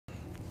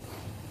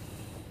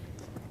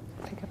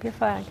up your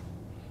flag.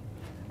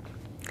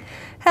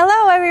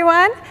 Hello,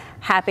 everyone.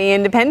 Happy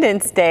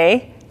Independence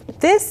Day.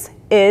 This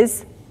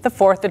is the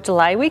 4th of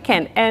July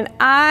weekend, and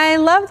I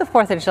love the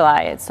 4th of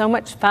July. It's so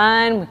much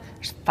fun.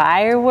 There's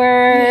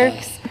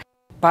fireworks,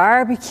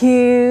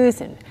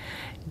 barbecues, and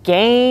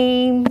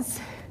games.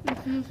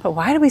 But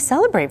why do we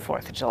celebrate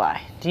 4th of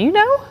July? Do you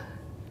know?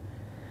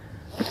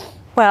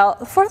 Well,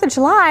 the 4th of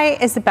July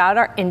is about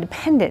our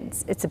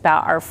independence. It's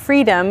about our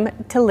freedom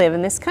to live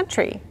in this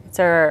country. It's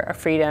our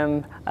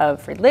freedom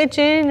of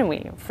religion, and we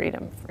have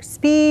freedom for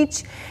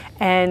speech,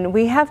 and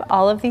we have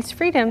all of these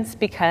freedoms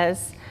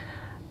because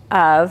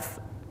of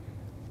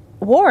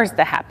wars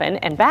that happen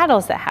and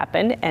battles that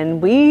happened,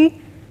 and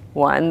we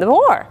won the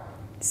war.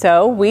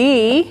 So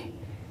we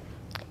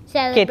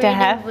get to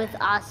have with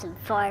awesome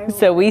fireworks.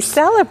 So we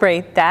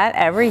celebrate that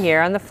every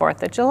year on the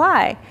 4th of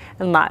July.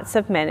 And lots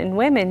of men and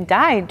women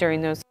died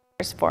during those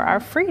wars for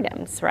our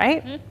freedoms,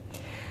 right?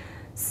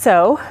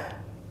 So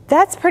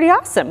that's pretty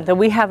awesome that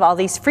we have all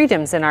these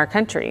freedoms in our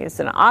country.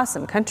 It's an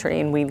awesome country,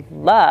 and we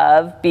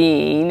love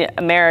being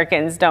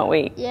Americans, don't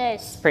we?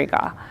 Yes. Pretty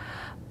cool.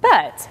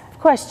 But,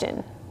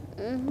 question,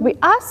 we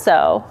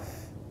also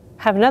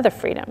have another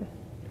freedom.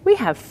 We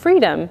have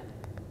freedom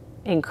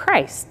in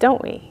Christ,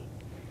 don't we?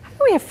 How do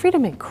we have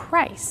freedom in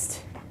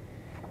Christ?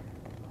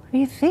 What do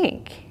you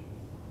think?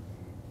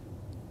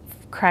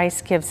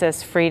 Christ gives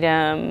us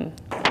freedom.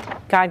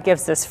 God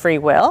gives us free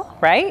will,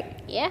 right?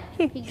 Yeah.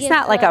 He's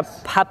not like a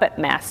puppet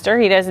master.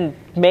 He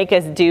doesn't make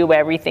us do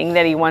everything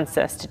that he wants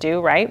us to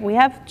do, right? We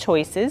have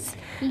choices.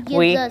 He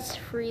gives us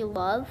free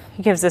love.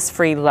 He gives us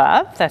free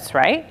love, that's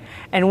right.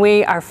 And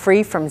we are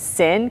free from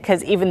sin,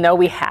 because even though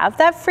we have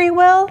that free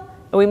will,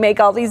 and we make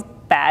all these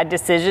bad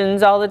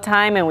decisions all the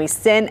time, and we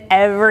sin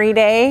every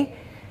day,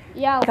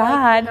 yeah,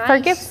 God like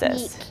forgives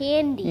us. Sneak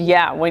candy.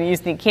 Yeah, when you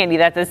sneak candy,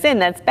 that's a sin,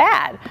 that's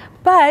bad.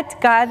 But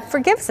God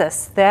forgives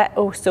us.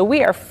 So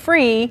we are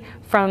free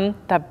from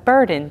the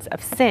burdens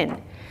of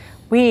sin.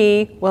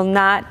 We will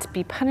not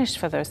be punished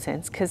for those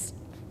sins because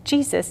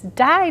Jesus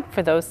died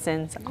for those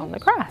sins on the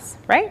cross,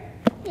 right?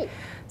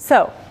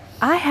 So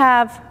I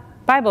have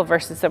Bible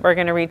verses that we're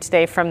going to read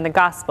today from the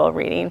gospel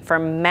reading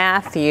from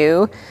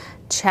Matthew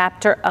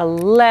chapter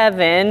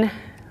 11,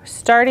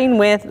 starting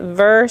with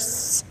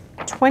verse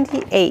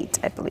 28,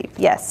 I believe.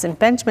 Yes, and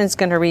Benjamin's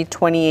going to read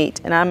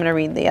 28, and I'm going to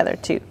read the other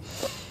two.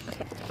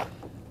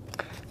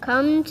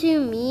 Come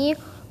to me,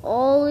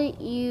 all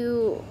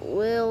you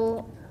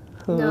will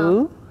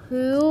know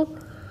who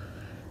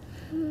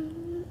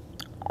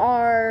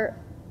are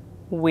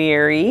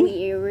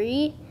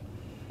weary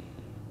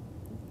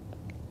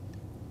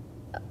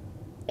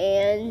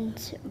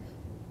and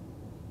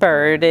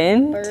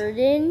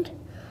burdened,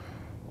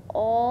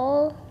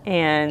 all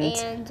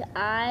and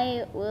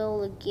I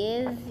will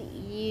give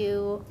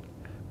you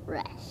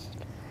rest.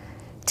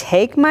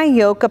 Take my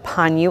yoke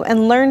upon you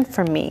and learn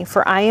from me,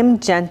 for I am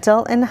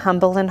gentle and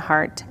humble in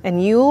heart,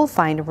 and you will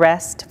find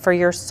rest for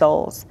your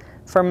souls.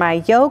 For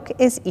my yoke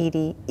is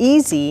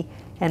easy,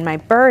 and my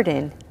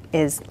burden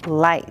is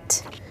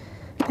light.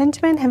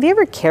 Benjamin, have you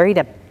ever carried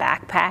a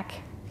backpack?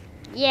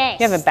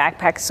 Yes. You have a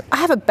backpack? So I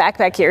have a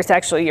backpack here. It's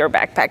actually your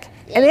backpack,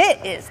 and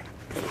it is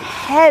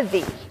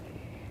heavy.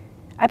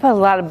 I put a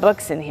lot of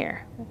books in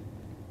here.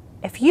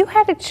 If you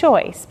had a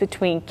choice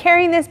between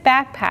carrying this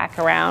backpack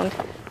around,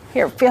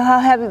 here, feel how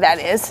heavy that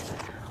is,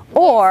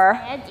 or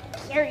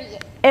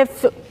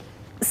if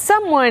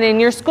someone in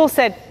your school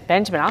said,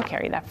 Benjamin, I'll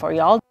carry that for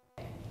you all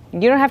day.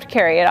 You don't have to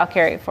carry it, I'll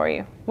carry it for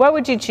you. What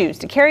would you choose,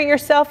 to carry it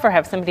yourself or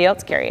have somebody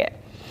else carry it?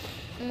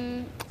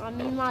 I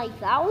mean, like,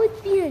 that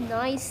would be a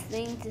nice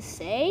thing to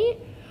say,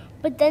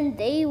 but then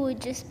they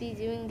would just be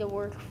doing the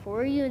work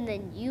for you, and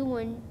then you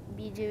wouldn't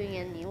be doing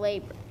any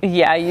labor.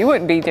 Yeah, you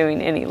wouldn't be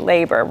doing any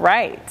labor,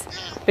 right.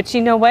 But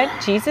you know what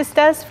Jesus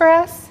does for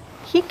us?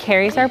 He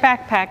carries our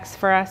backpacks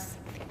for us.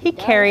 He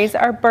carries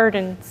our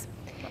burdens.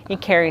 He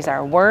carries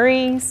our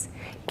worries,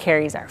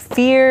 carries our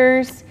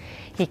fears,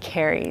 he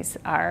carries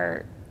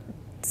our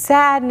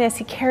sadness,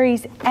 he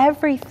carries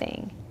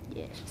everything.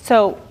 Yes.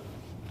 So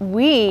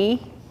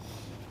we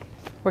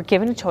were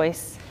given a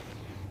choice.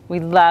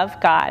 We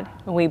love God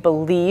and we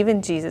believe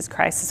in Jesus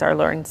Christ as our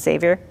Lord and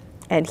Savior.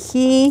 And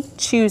he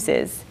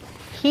chose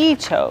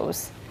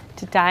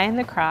to die on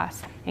the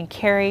cross and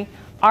carry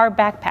our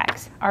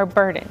backpacks, our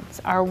burdens,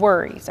 our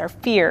worries, our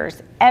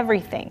fears,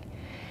 everything.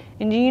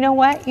 And you know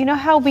what? You know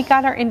how we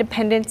got our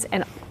independence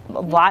and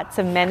lots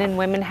of men and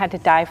women had to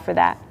die for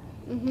that?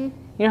 You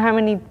know how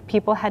many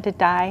people had to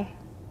die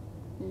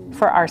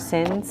for our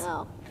sins?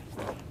 No.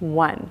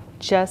 One,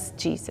 just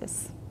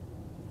Jesus.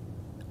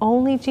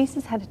 Only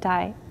Jesus had to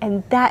die.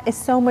 And that is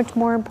so much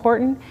more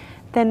important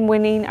than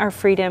winning our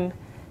freedom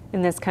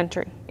in this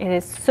country. It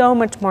is so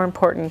much more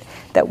important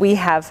that we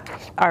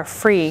are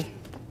free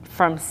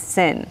from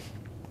sin.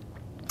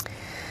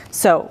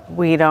 So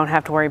we don't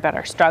have to worry about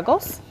our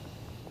struggles.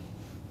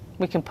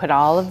 We can put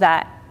all of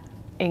that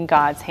in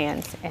God's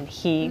hands, and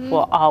he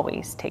will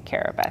always take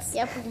care of us.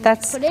 Yep,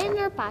 that's put it in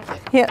your pocket.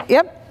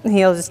 Yep,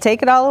 he'll just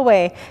take it all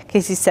away,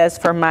 because he says,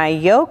 for my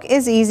yoke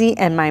is easy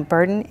and my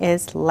burden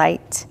is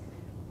light.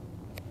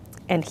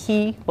 and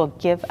he will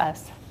give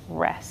us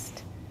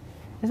rest.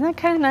 Isn't that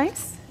kind of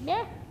nice?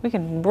 Yeah. We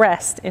can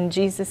rest in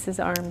Jesus'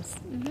 arms.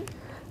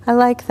 I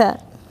like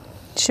that.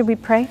 Should we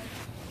pray?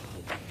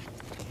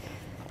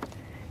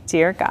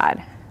 Dear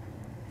God,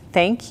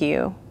 thank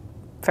you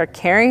for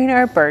carrying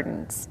our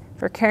burdens,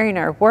 for carrying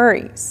our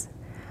worries,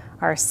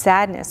 our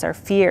sadness, our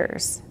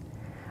fears,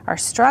 our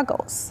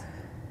struggles.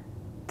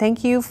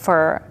 Thank you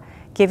for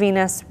giving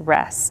us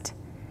rest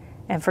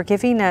and for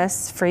giving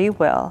us free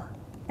will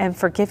and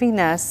for giving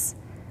us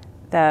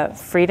the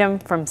freedom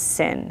from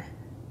sin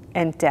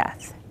and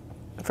death,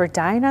 for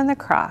dying on the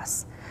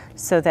cross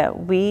so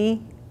that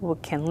we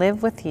can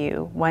live with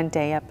you one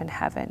day up in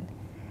heaven,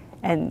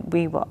 and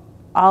we will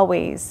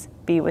always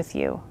be with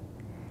you.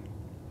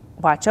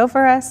 Watch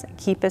over us,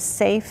 keep us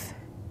safe,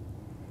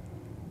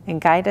 and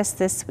guide us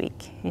this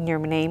week. In your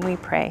name we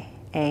pray.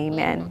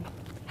 Amen.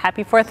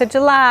 Happy 4th of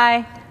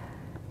July.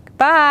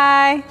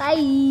 Goodbye. Bye.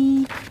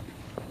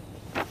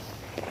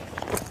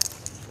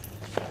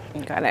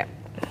 You got it.